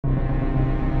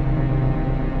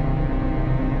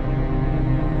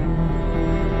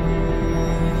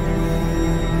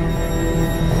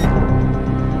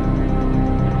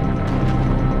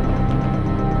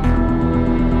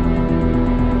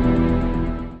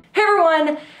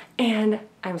everyone, and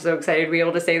I'm so excited to be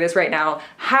able to say this right now.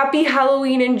 Happy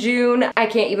Halloween in June. I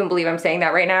can't even believe I'm saying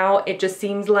that right now. It just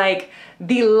seems like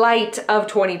the light of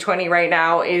 2020 right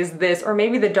now is this, or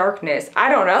maybe the darkness, I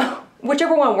don't know.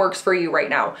 Whichever one works for you right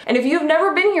now. And if you've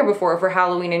never been here before for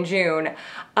Halloween in June,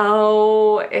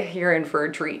 oh, you're in for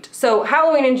a treat. So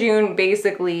Halloween in June,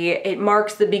 basically, it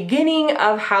marks the beginning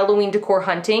of Halloween decor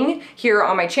hunting here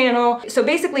on my channel. So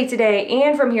basically today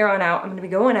and from here on out, I'm gonna be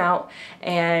going out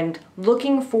and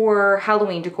looking for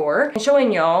Halloween decor and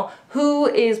showing y'all who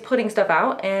is putting stuff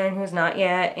out and who's not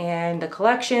yet, and the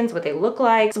collections, what they look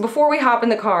like. So before we hop in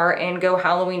the car and go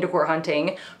Halloween decor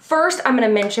hunting, first I'm gonna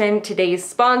mention today's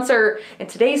sponsor. And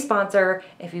today's sponsor,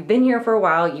 if you've been here for a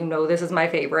while, you know this is my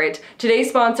favorite. Today's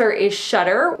sponsor is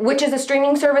Shudder, which is a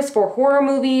streaming service for horror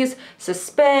movies,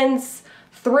 suspense,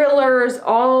 thrillers,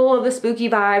 all of the spooky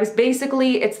vibes.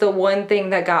 Basically, it's the one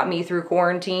thing that got me through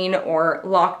quarantine or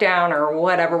lockdown or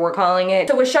whatever we're calling it.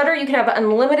 So with Shudder, you can have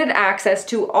unlimited access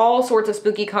to all sorts of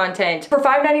spooky content for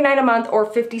 $5.99 a month or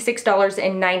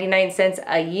 $56.99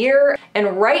 a year.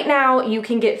 And right now, you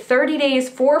can get 30 days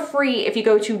for free if you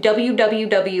go to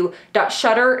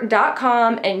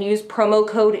www.shudder.com and use promo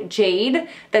code JADE.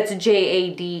 That's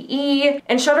J-A-D-E.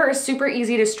 And Shudder is super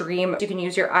easy to stream. You can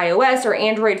use your iOS or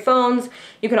Android phones.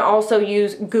 You can also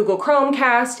use Google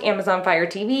Chromecast, Amazon Fire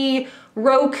TV,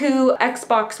 Roku,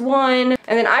 Xbox One,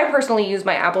 and then I personally use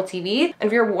my Apple TV. And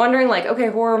if you're wondering like, okay,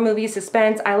 horror movies,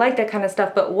 suspense, I like that kind of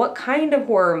stuff, but what kind of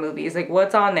horror movies? Like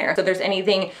what's on there? So there's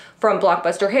anything from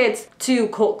blockbuster hits to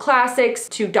cult classics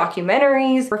to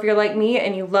documentaries. Or if you're like me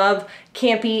and you love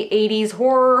campy 80s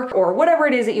horror or whatever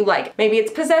it is that you like. Maybe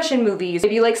it's possession movies,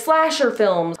 maybe you like slasher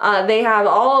films. They have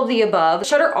all of the above.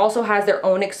 Shudder also has their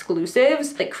own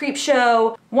exclusives like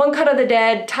Creepshow, One Cut of the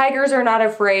Dead, Tigers Are Not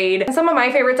Afraid. And some of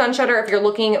my favorites on Shudder if you're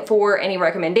looking for any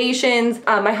recommendations.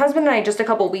 My husband and I just a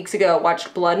couple weeks ago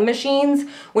watched Blood Machines,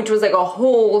 which was like a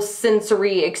whole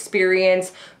sensory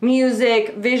experience,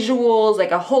 music, visuals,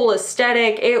 like a whole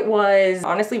aesthetic. It was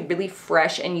honestly really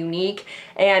fresh and unique.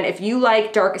 And if you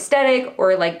like dark aesthetic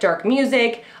or like dark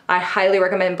music, I highly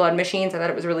recommend Blood Machines. I thought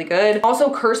it was really good.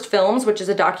 Also Cursed Films, which is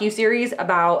a docu-series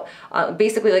about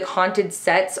basically like haunted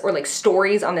sets or like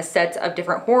stories on the sets of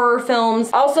different horror films.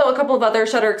 Also a couple of other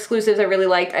Shudder exclusives I really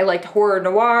liked. I liked Horror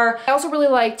Noir. I also really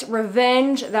liked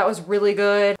Revenge. That was really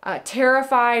good.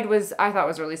 Terrified I thought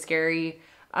was really scary.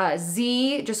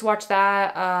 Z, just watched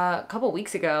that a couple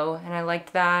weeks ago and I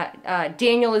liked that.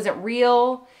 Daniel Isn't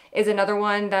Real is another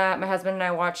one that my husband and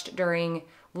I watched during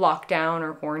lockdown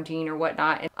or quarantine or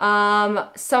whatnot.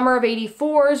 Summer of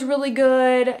 '84 is really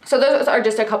good. So those are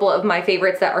just a couple of my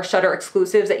favorites that are Shudder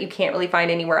exclusives that you can't really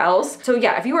find anywhere else. So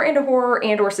yeah, if you are into horror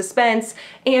and or suspense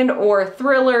and or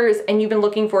thrillers and you've been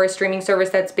looking for a streaming service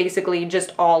that's basically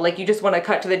just all like you just want to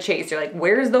cut to the chase, you're like,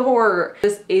 where's the horror?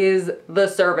 This is the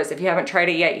service. If you haven't tried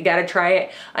it yet, you gotta try it.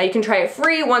 You can try it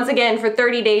free once again for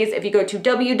 30 days if you go to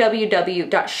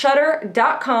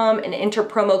www.shudder.com and enter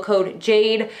promo code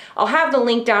JADE. I'll have the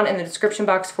link down in the description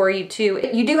box for you too.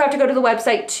 You do have to go to the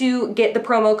website to get the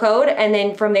promo code, and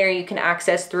then from there you can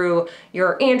access through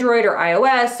your Android or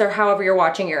iOS or however you're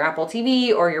watching your Apple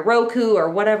TV or your Roku or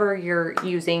whatever you're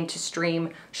using to stream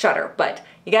Shudder. But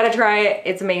you gotta try it,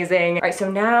 it's amazing. All right,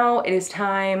 so now it is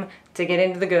time to get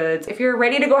into the goods. If you're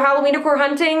ready to go Halloween decor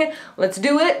hunting, let's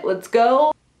do it, let's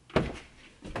go. Oh, I'm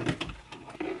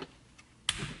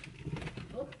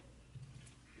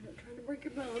not trying to break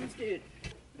your bones, dude.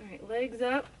 All right, legs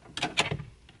up.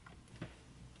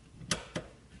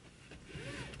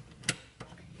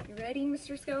 You ready,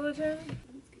 Mr. Skeleton?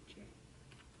 Let's get you.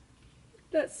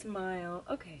 That smile.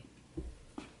 Okay.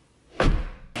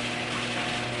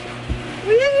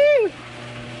 Woo!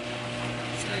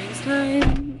 It's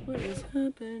time. What is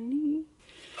happening?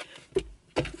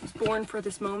 I was born for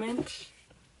this moment.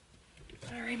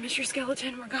 All right, Mr.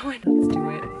 Skeleton, we're going. Let's do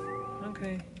it.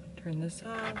 Okay, turn this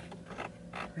off.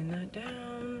 Turn that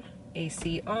down.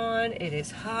 AC on. It is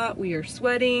hot. We are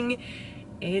sweating.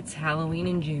 It's Halloween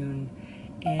in June.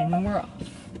 And we're off.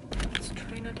 Let's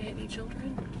try not to hit any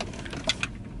children.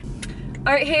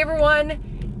 Alright, hey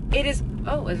everyone. It is,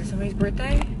 oh, is it somebody's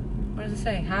birthday? What does it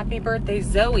say? Happy birthday,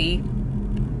 Zoe.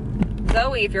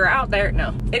 Zoe, if you're out there.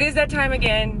 No. It is that time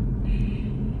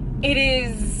again. It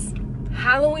is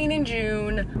Halloween in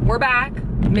June. We're back.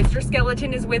 Mr.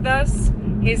 Skeleton is with us.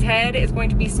 His head is going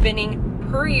to be spinning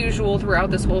per usual throughout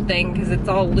this whole thing because it's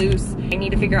all loose. I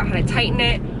need to figure out how to tighten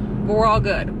it, but we're all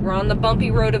good. We're on the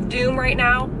bumpy road of doom right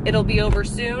now. It'll be over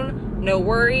soon, no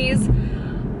worries.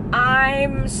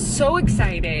 I'm so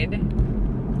excited.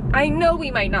 I know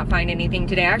we might not find anything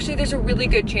today. Actually, there's a really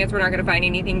good chance we're not gonna find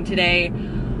anything today,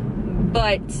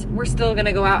 but we're still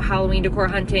gonna go out Halloween decor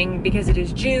hunting because it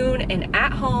is June and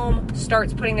At Home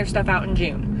starts putting their stuff out in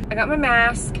June. I got my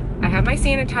mask, I have my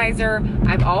sanitizer,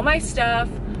 I have all my stuff.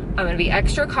 I'm gonna be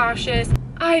extra cautious.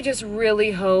 I just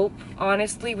really hope,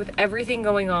 honestly, with everything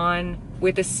going on,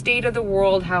 with the state of the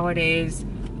world how it is,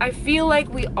 I feel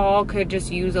like we all could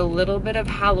just use a little bit of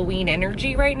Halloween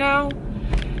energy right now.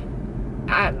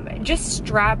 Just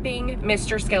strapping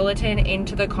Mr. Skeleton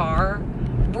into the car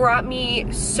brought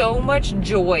me so much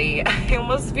joy. I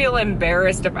almost feel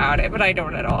embarrassed about it, but I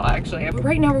don't at all, actually. But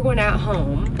right now we're going At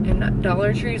Home, and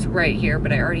Dollar Tree's right here,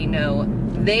 but I already know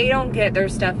they don't get their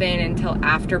stuff in until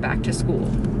after back to school.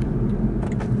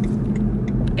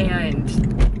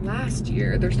 And last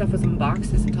year, their stuff was in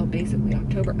boxes until basically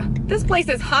October. This place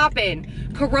is hopping.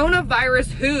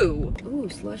 Coronavirus who? Ooh,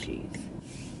 slushies.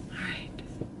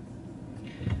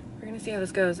 See how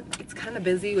this goes. It's kind of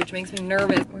busy, which makes me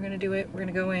nervous. We're gonna do it. We're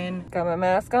gonna go in. Got my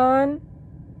mask on.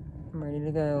 I'm ready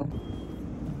to go.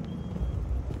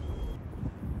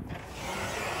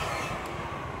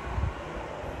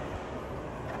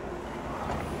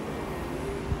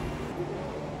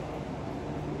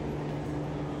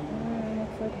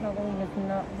 Looks like Halloween is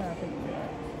not happening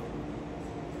yet.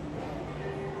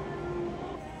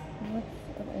 Lots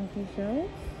of empty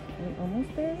shelves. Are we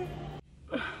almost there?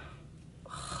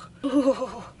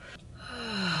 Ooh.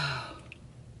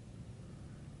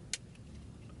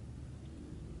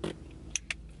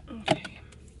 Okay.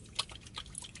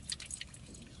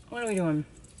 What are we doing?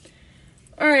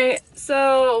 All right,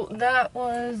 so that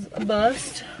was a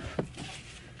bust.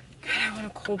 God, I want a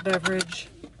cold beverage.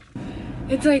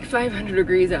 It's like 500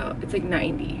 degrees out. It's like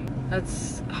 90.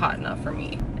 That's hot enough for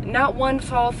me. Not one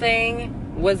fall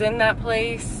thing was in that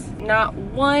place. Not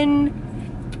one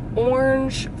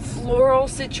orange floral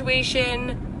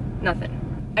situation,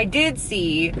 nothing. I did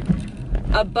see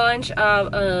a bunch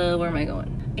of, where am I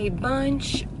going? A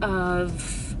bunch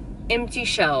of empty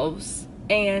shelves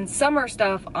and summer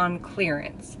stuff on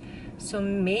clearance. So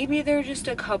maybe they're just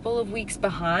a couple of weeks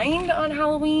behind on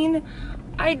Halloween.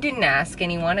 I didn't ask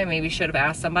anyone. I maybe should have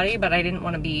asked somebody, but I didn't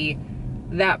want to be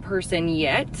that person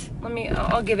yet.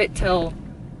 I'll give it till,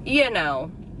 you know,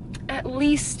 at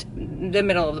least the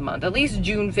middle of the month, at least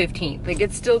June 15th. Like,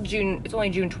 it's still June, it's only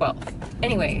June 12th.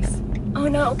 Anyways, oh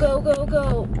no, go, go,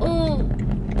 go. Oh,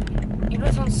 you know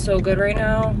what sounds so good right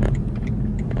now?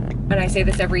 And I say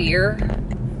this every year,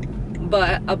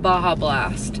 but a Baja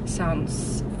Blast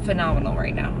sounds phenomenal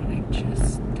right now.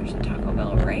 There's a Taco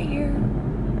Bell right here.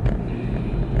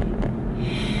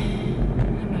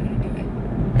 I'm not gonna do it.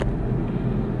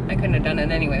 I couldn't have done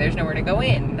it anyway. There's nowhere to go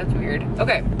in. That's weird.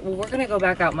 Okay, well, we're gonna go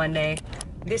back out Monday.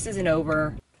 This isn't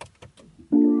over.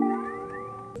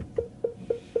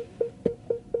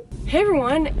 Hey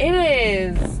everyone, it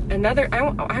is another,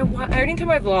 anytime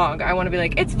I vlog, I want to be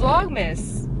like, it's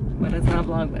Vlogmas, but it's not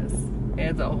Vlogmas.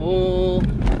 It's a whole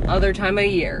other time of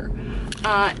year.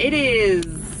 It is,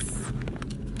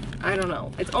 I don't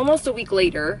know, it's almost a week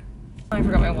later. I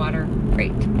forgot my water.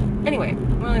 Great. Anyway,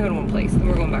 we're only going to one place, then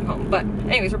we're going back home. But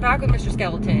anyways, we're back with Mr.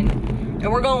 Skeleton, and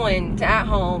we're going to At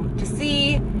Home to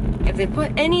see if they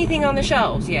put anything on the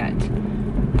shelves yet.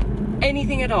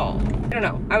 Anything at all. I don't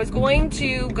know. I was going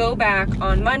to go back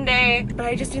on Monday, but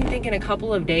I just didn't think in a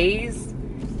couple of days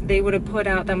they would have put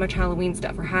out that much Halloween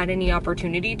stuff or had any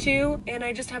opportunity to, and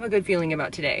I just have a good feeling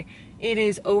about today. It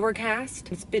is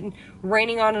overcast. It's been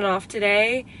raining on and off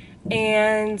today,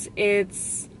 and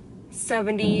it's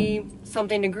 70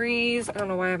 something degrees. I don't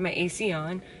know why I have my AC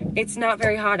on. It's not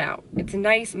very hot out. It's a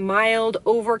nice, mild,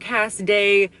 overcast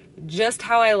day, just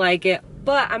how I like it.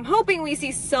 But I'm hoping we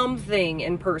see something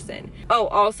in person. Oh,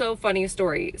 also, funny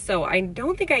story. So I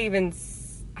don't think I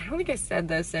said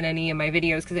this in any of my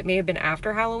videos because it may have been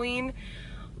after Halloween.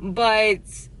 But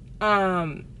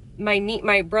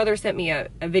my brother sent me a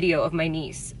video of my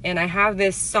niece, and I have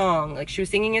this song, like she was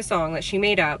singing a song that she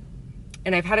made up,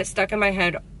 and I've had it stuck in my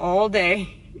head all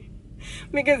day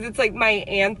because it's like my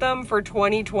anthem for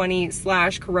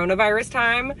 2020/coronavirus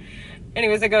time.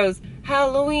 Anyways, it goes,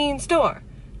 Halloween store,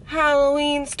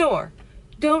 Halloween store,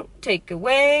 don't take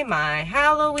away my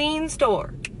Halloween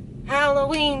store,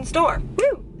 Halloween store,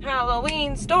 woo,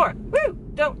 Halloween store, woo,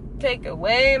 don't take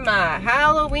away my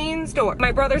Halloween store.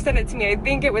 My brother sent it to me. I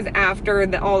think it was after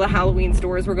all the Halloween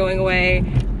stores were going away,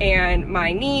 and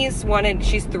my niece wanted,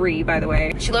 she's 3 by the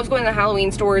way, she loves going to the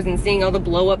Halloween stores and seeing all the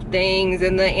blow up things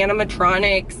and the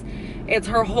animatronics. It's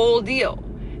her whole deal.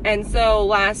 And so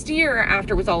last year,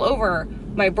 after it was all over,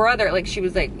 my brother, like, she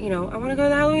was like, you know, I want to go to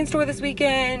the Halloween store this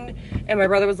weekend. And my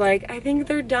brother was like, I think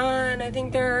they're done. I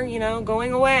think they're, you know,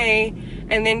 going away.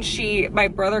 And then my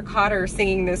brother caught her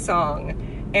singing this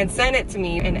song. and sent it to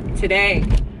me. And today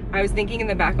I was thinking in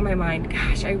the back of my mind,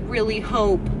 gosh, I really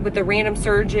hope with the random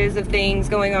surges of things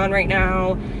going on right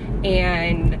now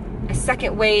and a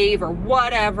second wave or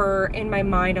whatever, in my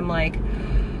mind I'm like,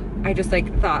 I just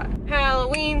like thought,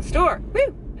 Halloween store,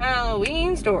 woo,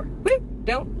 Halloween store, woo,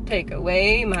 don't take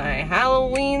away my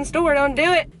Halloween store, don't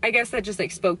do it. I guess that just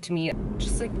like spoke to me.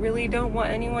 Just like really don't want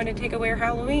anyone to take away our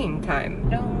Halloween time.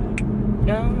 Don't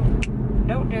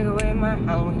take away my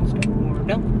Halloween store,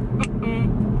 don't. All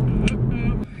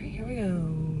right, here we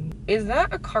go. Is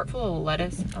that a cart full of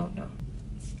lettuce? Oh no.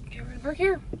 Okay, we're gonna park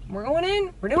here. We're going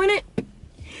in, we're doing it.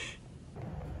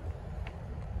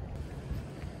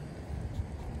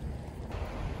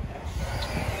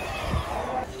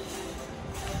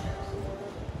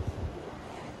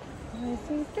 I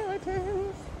see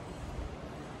skeletons.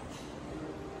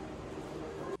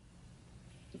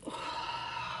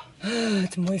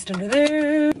 It's moist under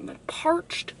there. I'm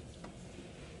parched.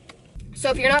 So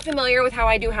if you're not familiar with how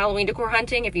I do Halloween decor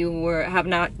hunting, if you have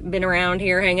not been around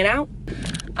here hanging out,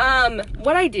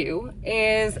 what I do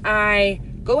is I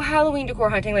go Halloween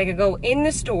decor hunting. Like I go in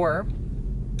the store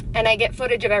and I get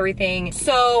footage of everything.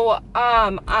 So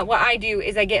what I do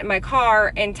is I get in my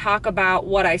car and talk about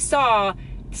what I saw,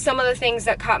 some of the things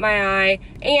that caught my eye,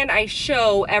 and I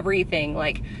show everything.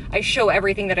 Like I show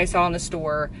everything that I saw in the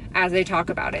store as they talk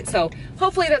about it. So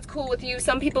hopefully that's cool with you.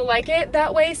 Some people like it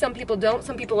that way, some people don't.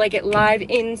 Some people like it live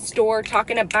in store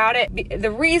talking about it.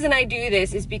 The reason I do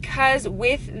this is because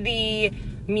with the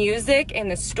music in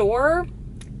the store,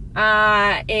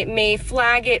 it may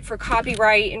flag it for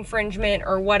copyright infringement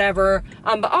or whatever.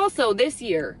 But also this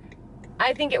year,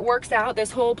 I think it works out.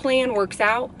 This whole plan works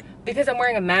out because I'm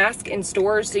wearing a mask in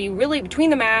stores. So you really, between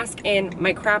the mask and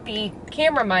my crappy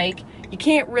camera mic, you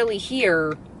can't really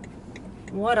hear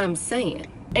what I'm saying.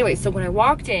 Anyway, so when I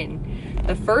walked in,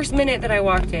 the first minute that I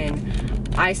walked in,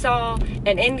 I saw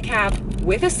an end cap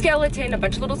with a skeleton, a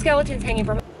bunch of little skeletons hanging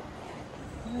from it.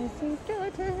 I see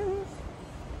skeletons.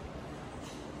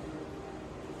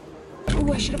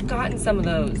 Ooh, I should have gotten some of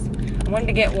those. I wanted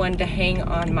to get one to hang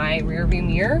on my rear view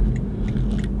mirror,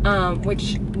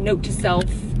 which, note to self,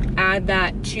 add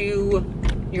that to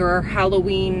your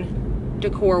Halloween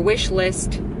decor wish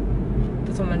list.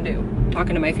 That's what I'm gonna do,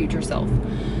 talking to my future self.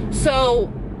 So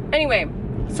anyway,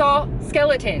 saw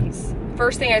skeletons.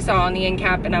 First thing I saw on the end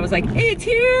cap, and I was like, it's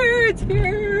here, it's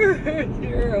here, it's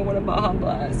here. I want a Baja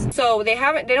Blast. So they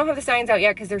don't have the signs out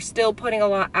yet because they're still putting a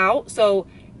lot out. So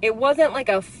it wasn't like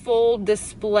a full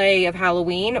display of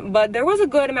Halloween, but there was a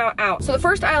good amount out. So the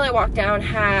first aisle I walked down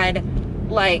had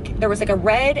like, there was like a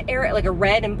red area, like a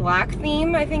red and black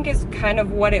theme, I think is kind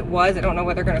of what it was. I don't know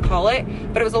what they're gonna call it,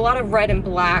 but it was a lot of red and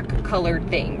black colored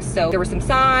things. So there were some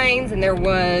signs, and there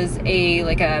was a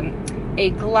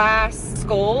glass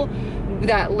skull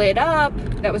that lit up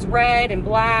that was red and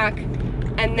black.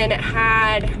 And then it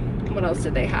had, what else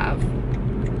did they have?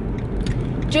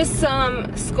 Just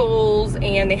some skulls,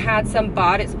 and they had some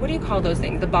bodice, what do you call those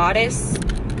things? The bodice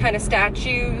kind of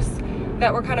statues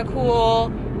that were kind of cool.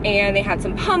 And they had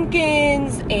some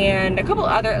pumpkins and a couple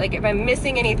other, like if I'm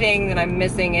missing anything, then I'm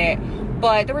missing it.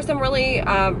 But there were some really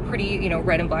pretty, you know,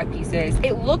 red and black pieces.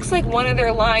 It looks like one of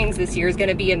their lines this year is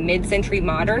gonna be a mid-century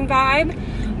modern vibe,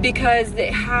 because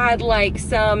it had like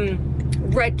some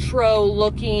retro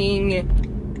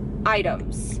looking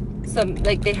items. Some,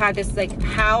 like they had this like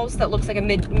house that looks like a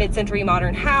mid-century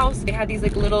modern house. They had these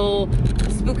like little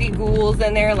spooky ghouls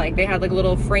in there. Like they had like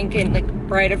little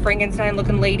Bride of Frankenstein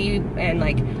looking lady and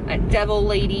like a devil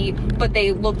lady, but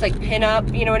they looked like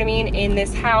pinup, you know what I mean, in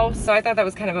this house. So I thought that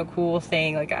was kind of a cool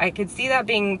thing. Like I could see that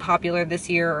being popular this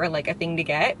year, or like a thing to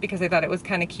get, because I thought it was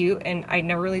kind of cute and I'd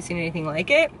never really seen anything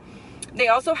like it. They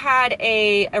also had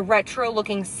a retro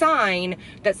looking sign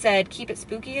that said, keep it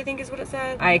spooky, I think is what it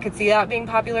said. I could see that being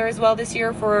popular as well this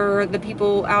year for the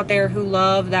people out there who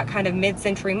love that kind of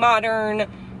mid-century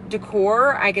modern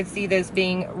decor. I could see this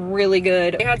being really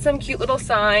good. They had some cute little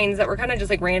signs that were kind of just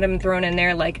like random thrown in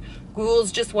there, like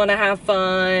ghouls just want to have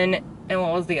fun. And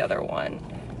what was the other one?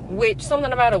 Witch,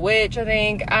 something about a witch, I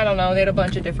think. I don't know. They had a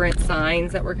bunch of different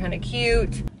signs that were kind of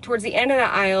cute. Towards the end of the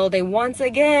aisle, they once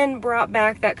again brought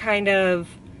back that kind of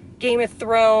Game of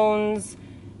Thrones,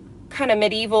 kind of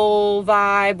medieval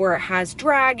vibe where it has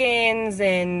dragons,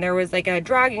 and there was like a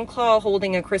dragon claw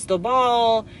holding a crystal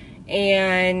ball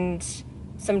and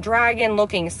some dragon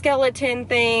looking skeleton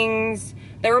things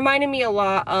that reminded me a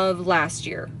lot of last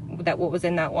year, what was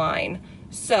in that line.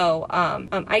 So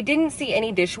I didn't see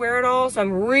any dishware at all, so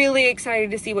I'm really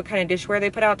excited to see what kind of dishware they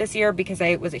put out this year, because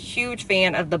I was a huge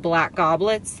fan of the black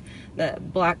goblets, the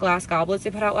black glass goblets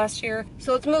they put out last year.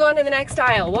 So let's move on to the next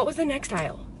aisle. What was the next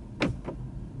aisle?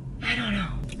 I don't know.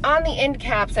 on the end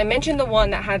caps, I mentioned the one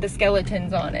that had the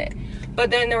skeletons on it,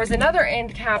 but then there was another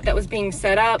end cap that was being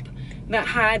set up that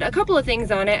had a couple of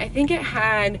things on it. I think it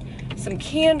had some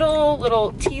candle,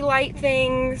 little tea light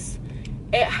things.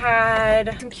 It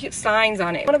had some cute signs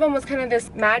on it. One of them was kind of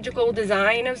this magical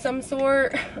design of some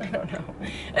sort. I don't know.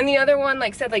 And the other one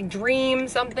like said like dream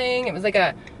something. It was like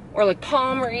a, or like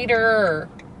palm reader, or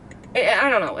I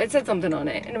don't know, it said something on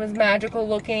it and it was magical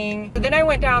looking. But then I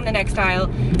went down the next aisle,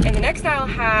 and the next aisle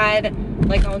had,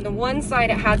 like on the one side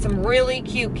it had some really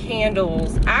cute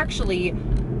candles. Actually,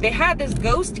 they had this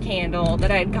ghost candle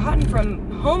that I had gotten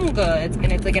from Home Goods,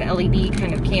 and it's like an LED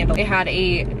kind of candle. They had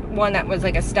a one that was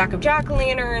like a stack of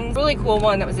jack-o'-lanterns, really cool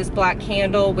one that was this black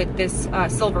candle with this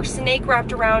silver snake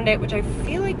wrapped around it, which I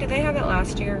feel like, did they have that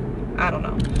last year? I don't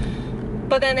know.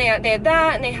 But then they had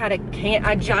that, and they had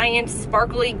a giant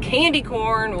sparkly candy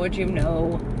corn, which you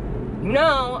know,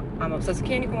 I'm obsessed with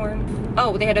candy corn.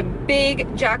 Oh, they had a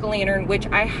big jack-o'-lantern, which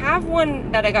I have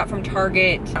one that I got from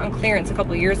Target on clearance a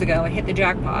couple of years ago. I hit the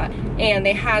jackpot. And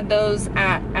they had those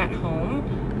at home.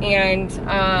 And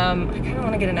I kind of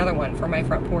want to get another one for my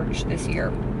front porch this year,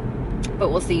 but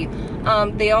we'll see.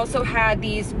 They also had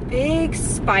these big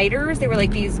spiders. They were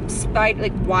like these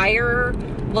like wire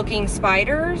looking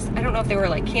spiders. I don't know if they were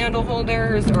like candle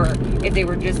holders or if they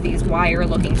were just these wire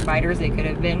looking spiders. They could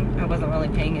have been. I wasn't really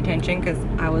paying attention because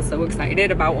I was so excited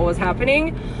about what was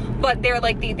happening. But they're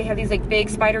like, they have these like big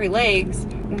spidery legs.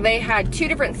 They had 2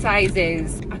 different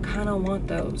sizes. I kind of want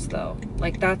those though.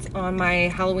 Like, that's on my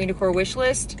Halloween decor wish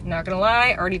list. Not gonna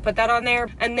lie, I already put that on there.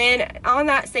 And then on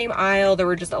that same aisle, there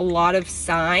were just a lot of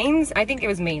signs. I think it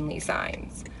was mainly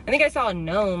signs. I think I saw a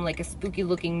gnome, like a spooky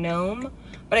looking gnome.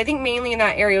 But I think mainly in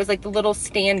that area, it was like the little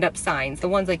stand-up signs. The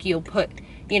ones like you'll put,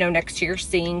 you know, next to your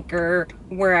sink or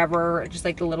wherever. Just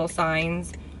like the little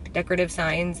signs, decorative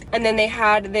signs. And then they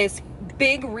had this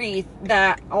big wreath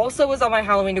that also was on my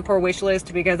Halloween decor wish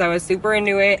list because I was super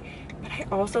into it. But I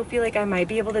also feel like I might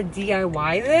be able to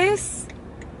DIY this.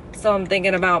 So I'm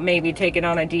thinking about maybe taking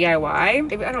on a DIY.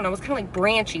 I don't know, it was kind of like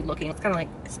branchy looking. It's kind of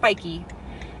like spiky.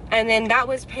 And then that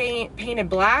was painted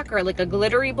black, or like a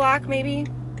glittery black maybe.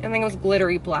 I think it was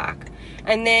glittery black.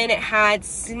 And then it had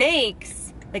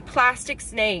snakes, like plastic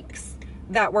snakes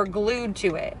that were glued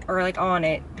to it, or like on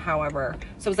it, however.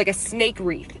 So it was like a snake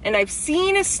wreath. And I've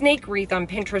seen a snake wreath on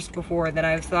Pinterest before that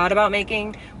I've thought about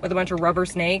making with a bunch of rubber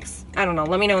snakes. I don't know,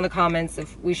 let me know in the comments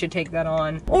if we should take that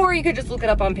on. Or you could just look it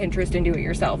up on Pinterest and do it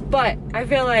yourself. But I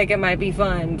feel like it might be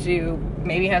fun to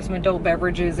maybe have some adult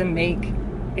beverages and make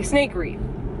a snake wreath.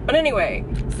 But anyway,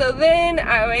 so then,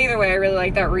 either way, I really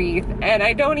like that wreath. And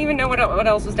I don't even know what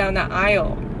else was down that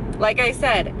aisle. Like I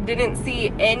said, didn't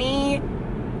see any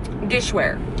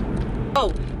dishware.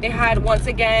 Oh, they had, once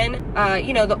again,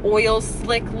 you know, the oil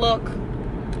slick look.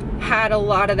 Had a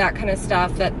lot of that kind of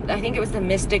stuff that, I think it was the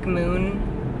Mystic Moon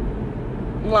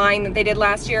line that they did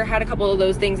last year. Had a couple of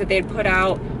those things that they had put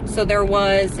out. So there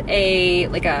was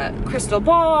like a crystal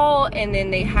ball, and then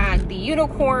they had the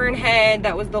unicorn head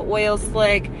that was the oil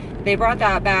slick. They brought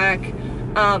that back.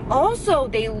 Also,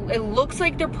 it looks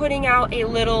like they're putting out a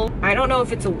little, I don't know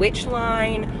if it's a witch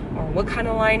line or what kind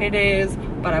of line it is,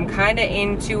 but I'm kind of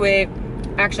into it.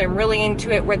 Actually, I'm really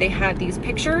into it, where they had these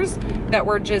pictures that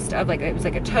were just of like, it was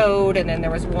like a toad, and then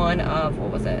there was one of,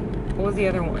 what was it? What was the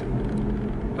other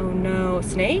one? Oh no,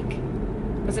 snake?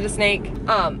 Was it a snake?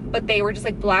 But they were just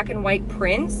like black and white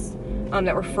prints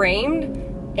that were framed.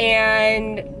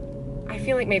 And I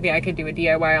feel like maybe I could do a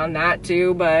DIY on that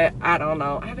too, but I don't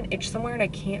know. I have an itch somewhere and I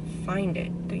can't find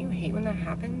it. Don't you hate when that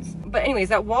happens? But anyways,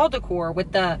 that wall decor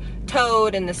with the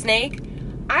toad and the snake,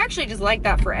 I actually just like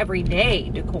that for everyday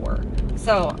decor.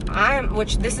 So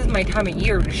which this is my time of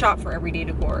year to shop for everyday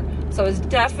decor. So I was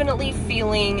definitely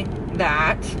feeling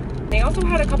that. They also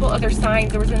had a couple other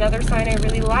signs. There was another sign I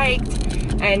really liked,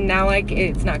 and now like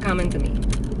it's not coming to me.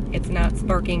 It's not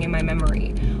sparking in my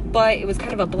memory. But it was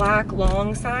kind of a black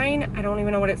long sign. I don't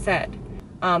even know what it said.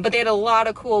 But they had a lot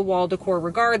of cool wall decor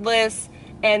regardless.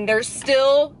 And there's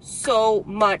still so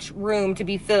much room to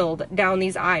be filled down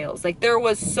these aisles. Like, there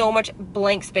was so much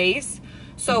blank space.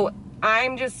 So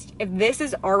I'm just, if this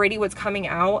is already what's coming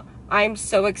out, I'm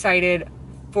so excited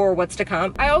for what's to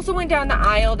come. I also went down the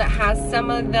aisle that has some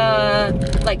of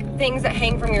the like things that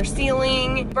hang from your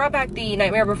ceiling. Brought back the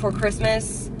Nightmare Before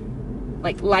Christmas,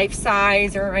 like life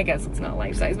size, or I guess it's not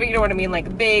life size, but you know what I mean,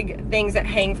 like big things that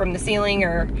hang from the ceiling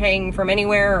or hang from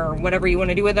anywhere or whatever you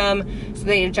want to do with them. So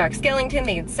they had Jack Skellington,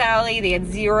 they had Sally, they had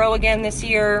Zero again this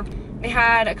year. They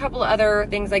had a couple of other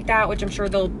things like that, which I'm sure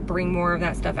they'll bring more of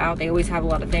that stuff out. They always have a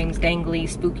lot of things, dangly,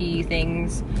 spooky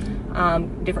things,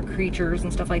 different creatures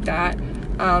and stuff like that.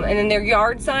 And then their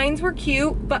yard signs were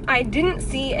cute, but I didn't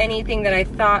see anything that I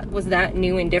thought was that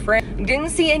new and different. Didn't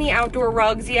see any outdoor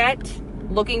rugs yet.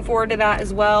 Looking forward to that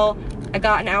as well. I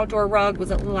got an outdoor rug,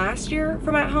 was it last year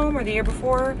from At Home or the year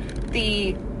before?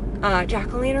 The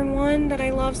jack-o'-lantern one that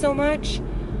I love so much.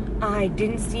 I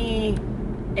didn't see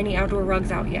any outdoor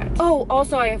rugs out yet. Oh,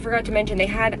 also I forgot to mention they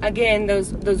had, again,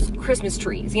 those Christmas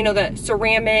trees. You know, the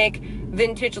ceramic,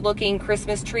 vintage looking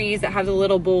Christmas trees that have the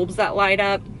little bulbs that light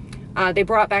up. They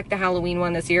brought back the Halloween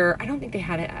one this year. I don't think they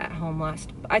had it at home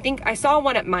last. I think I saw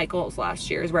one at Michael's last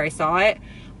year is where I saw it.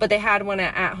 But they had one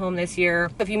at Home this year.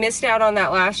 If you missed out on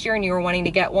that last year and you were wanting to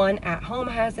get one, At Home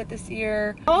has it this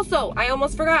year. Also, I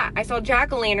almost forgot, I saw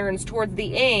jack-o'-lanterns towards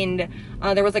the end.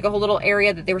 There was like a whole little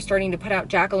area that they were starting to put out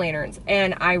jack-o'-lanterns.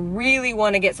 And I really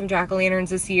want to get some jack-o'-lanterns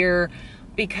this year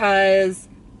because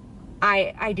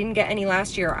I didn't get any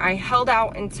last year. I held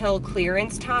out until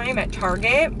clearance time at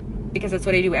Target because that's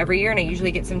what I do every year, and I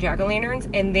usually get some jack-o'-lanterns,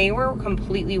 and they were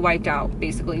completely wiped out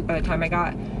basically by the time I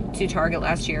got to Target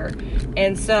last year.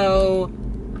 And so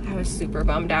I was super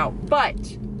bummed out, but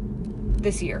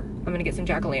this year I'm gonna get some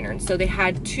jack-o'-lanterns. So they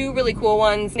had two really cool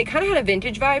ones. They kind of had a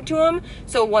vintage vibe to them.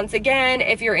 So once again,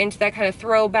 if you're into that kind of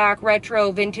throwback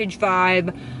retro vintage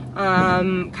vibe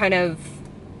kind of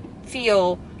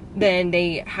feel, then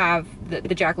they have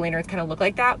the jack-o'-lanterns kind of look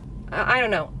like that. I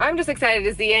don't know, I'm just excited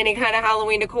to see any kind of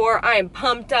Halloween decor. I am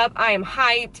pumped up, I am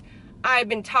hyped. I've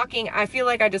been talking, I feel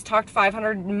like I just talked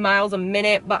 500 miles a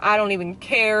minute, but I don't even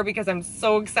care because I'm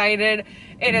so excited.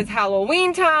 It is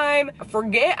Halloween time.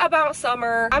 Forget about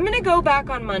summer. I'm gonna go back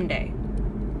on Monday.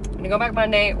 I'm gonna go back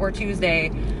Monday or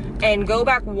Tuesday and go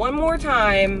back one more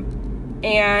time,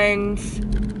 and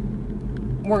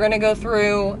we're gonna go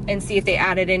through and see if they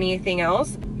added anything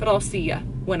else, but I'll see ya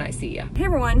when I see ya. Hey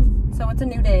everyone, so it's a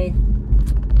new day.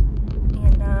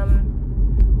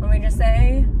 And let me just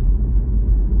say,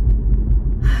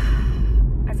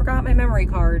 I forgot my memory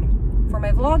card for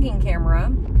my vlogging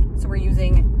camera, so we're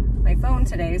using my phone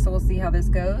today, so we'll see how this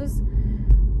goes.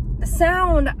 The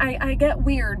sound, I get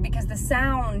weird because the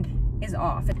sound is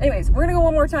off. Anyways, we're gonna go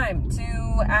one more time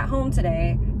to At Home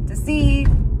today to see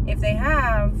if they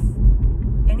have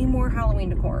any more Halloween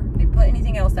decor. They put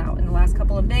anything else out in the last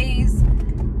couple of days,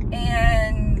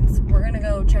 and we're gonna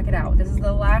go check it out. This is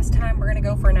the last time we're gonna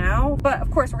go for now, but of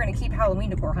course we're gonna keep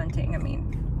Halloween decor hunting. I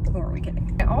mean, who are we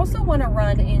kidding? I also want to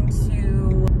run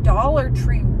into Dollar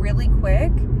Tree really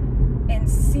quick and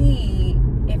see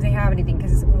if they have anything,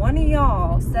 because one of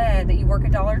y'all said that you work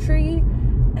at Dollar Tree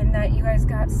and that you guys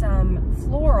got some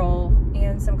floral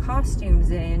and some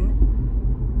costumes in.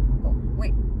 Oh,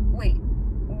 wait,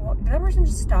 what, did that person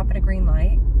just stop at a green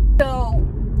light? So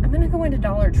I'm gonna go into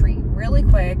Dollar Tree really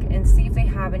quick and see if they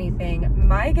have anything.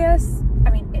 My guess, I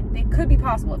mean, it could be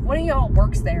possible. If one of y'all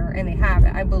works there and they have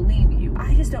it, I believe you.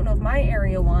 I just don't know if my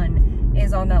area one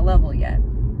is on that level yet.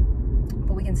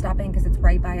 But we can stop in because it's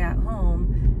right by At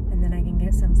Home, and then I can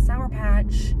get some Sour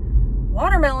Patch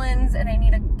watermelons, and I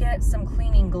need to get some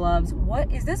cleaning gloves.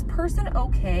 What, is this person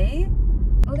okay?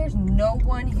 Oh, there's no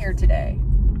one here today.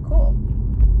 Cool,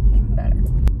 even better.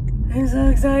 I'm so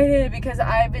excited because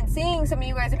I've been seeing some of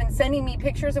you guys have been sending me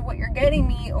pictures of what you're getting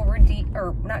me over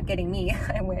or not getting me.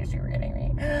 I wish you were getting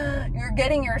me. You're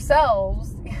getting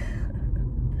yourselves.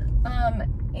 And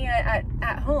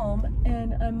at Home,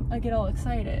 and I get all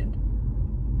excited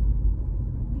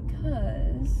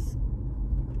because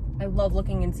I love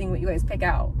looking and seeing what you guys pick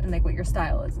out and like what your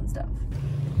style is and stuff.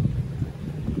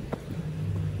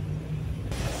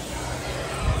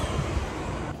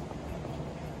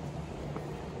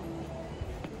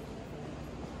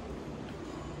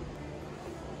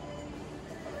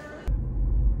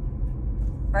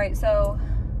 All right, so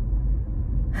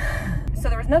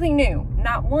there was nothing new,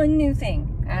 not one new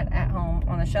thing at Home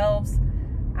on the shelves.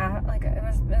 Like it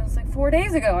was like 4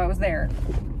 days ago I was there,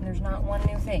 and there's not one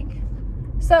new thing.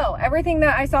 So everything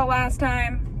that I saw last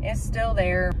time is still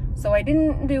there. So I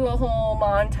didn't do a whole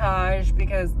montage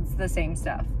because it's the same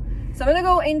stuff. So I'm gonna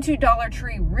go into Dollar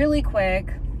Tree really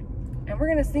quick, and we're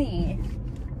gonna see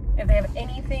if they have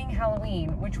anything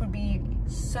Halloween, which would be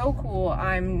so cool.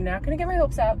 I'm not gonna get my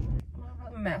hopes up.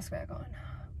 Put my mask back on.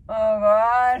 Oh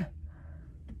God.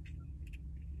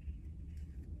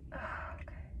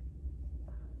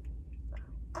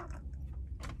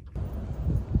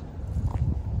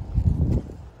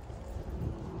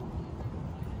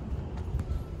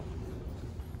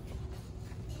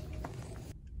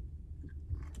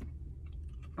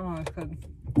 Oh, that's good.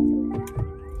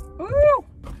 Woo!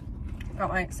 Got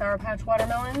my Sour Patch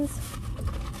watermelons.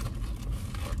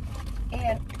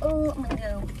 And, oh, I'm gonna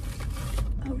go.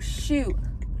 Oh, shoot.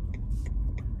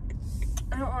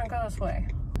 I don't want to go this way.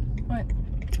 What?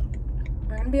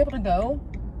 Am I gonna be able to go?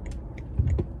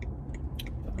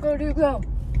 Go, dude, go.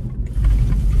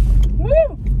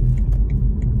 Woo!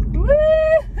 Woo!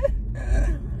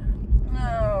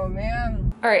 Oh,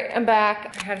 man. All right, I'm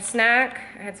back. I had a snack,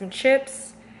 I had some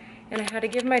chips, and I had to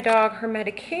give my dog her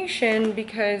medication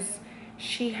because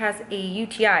she has a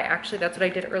UTI. Actually, that's what I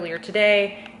did earlier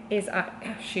today,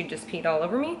 she just peed all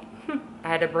over me. I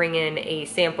had to bring in a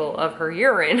sample of her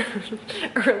urine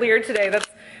earlier today. That's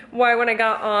why when I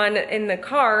got on in the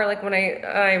car, like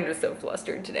I'm just so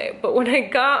flustered today, but when I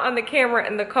got on the camera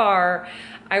in the car,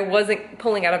 I wasn't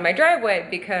pulling out of my driveway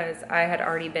because I had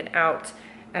already been out.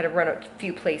 I had to run a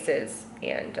few places,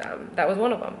 and that was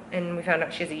one of them. And we found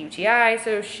out she has a UTI,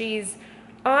 so she's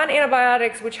on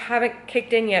antibiotics, which haven't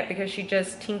kicked in yet because she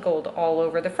just tinkled all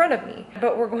over the front of me.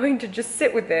 But we're going to just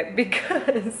sit with it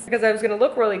because I was gonna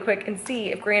look really quick and see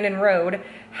if Grandin Road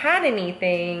had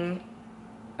anything,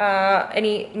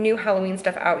 any new Halloween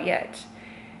stuff out yet.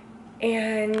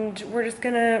 And we're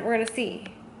gonna see.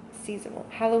 Seasonal,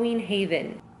 Halloween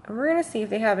Haven. And we're gonna see if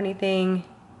they have anything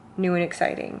new and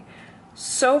exciting.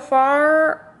 So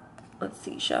far, let's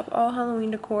see, shop all Halloween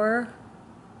decor.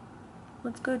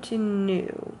 Let's go to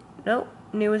new. Nope,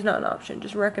 new is not an option,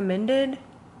 just recommended.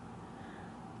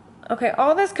 Okay,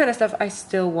 all this kind of stuff, I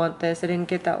still want this. I didn't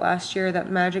get that last year,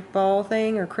 that magic ball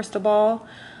thing or crystal ball.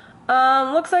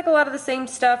 Looks like a lot of the same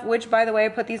stuff, which by the way, I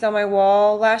put these on my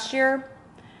wall last year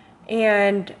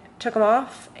and took them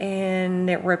off and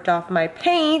it ripped off my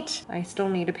paint. I still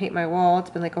need to paint my wall. It's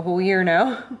been like a whole year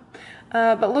now.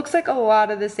 But looks like a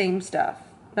lot of the same stuff.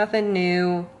 Nothing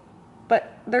new.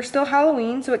 But they're still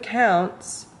Halloween, so it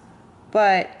counts.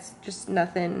 But just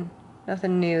nothing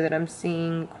new that I'm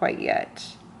seeing quite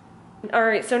yet. All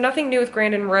right, so nothing new with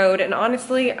Grandin Road, and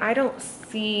honestly, I don't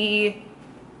see.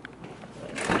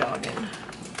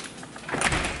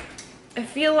 I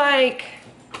feel like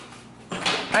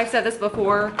I've said this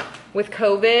before with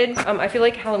COVID. I feel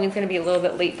like Halloween's gonna be a little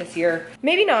bit late this year.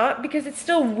 Maybe not, because it's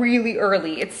still really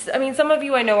early. I mean, some of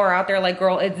you I know are out there like,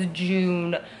 girl, it's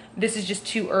June. This is just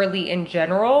too early in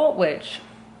general, which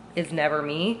is never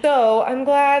me. So I'm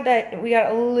glad that we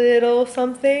got a little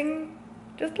something,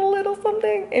 just a little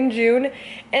something in June.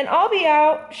 And I'll be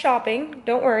out shopping,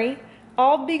 don't worry.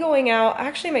 I'll be going out.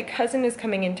 Actually, my cousin is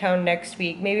coming in town next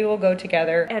week. Maybe we'll go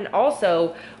together. And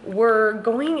also, we're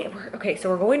going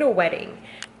to a wedding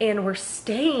and we're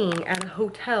staying at a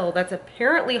hotel that's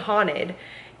apparently haunted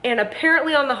and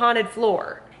apparently on the haunted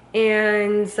floor.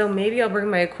 And so maybe I'll bring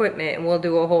my equipment and we'll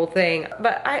do a whole thing.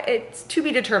 But it's to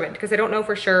be determined because I don't know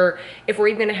for sure if we're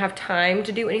even gonna have time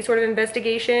to do any sort of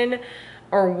investigation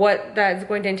or what that's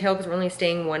going to entail because we're only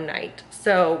staying one night.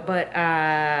 So, but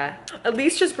at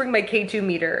least just bring my K2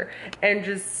 meter and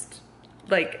just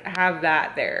like have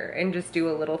that there and just do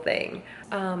a little thing.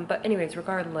 But anyways,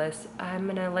 regardless, I'm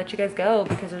gonna let you guys go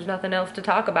because there's nothing else to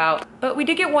talk about. But we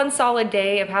did get one solid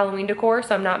day of Halloween decor,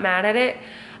 so I'm not mad at it.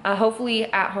 Hopefully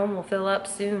at home will fill up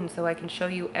soon so I can show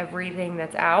you everything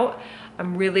that's out.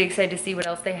 I'm really excited to see what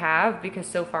else they have because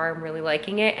so far I'm really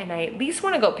liking it, and I at least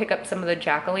want to go pick up some of the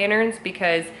jack-o'-lanterns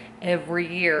because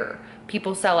every year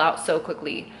people sell out so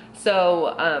quickly.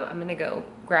 So I'm gonna go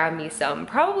grab me some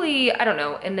probably, I don't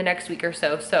know, in the next week or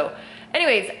so. So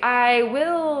anyways, I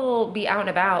will be out and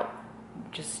about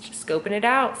just scoping it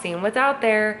out, seeing what's out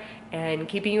there and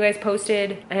keeping you guys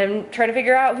posted and trying to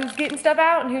figure out who's getting stuff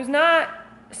out and who's not.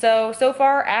 So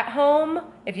far at home,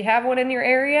 if you have one in your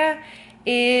area,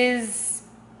 is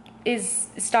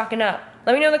stocking up.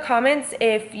 Let me know in the comments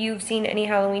if you've seen any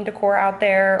Halloween decor out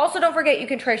there. Also, don't forget you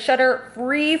can try Shudder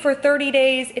free for 30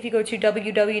 days if you go to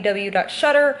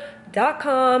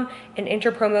www.shudder.com and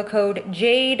enter promo code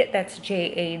JADE, that's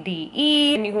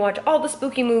J-A-D-E, and you can watch all the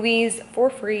spooky movies for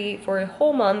free for a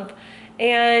whole month.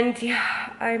 And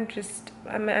yeah, I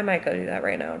might go do that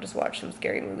right now, just watch some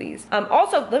scary movies.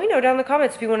 Also, let me know down in the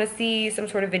comments if you want to see some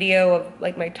sort of video of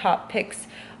like my top picks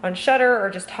on Shudder or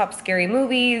just top scary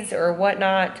movies or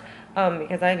whatnot,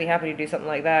 because I'd be happy to do something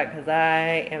like that because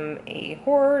I am a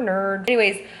horror nerd.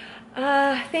 Anyways,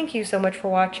 thank you so much for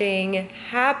watching.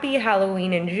 Happy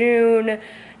Halloween in June.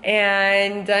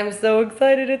 And I'm so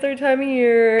excited, it's our time of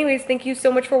year. Anyways, thank you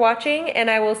so much for watching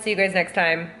and I will see you guys next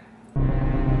time.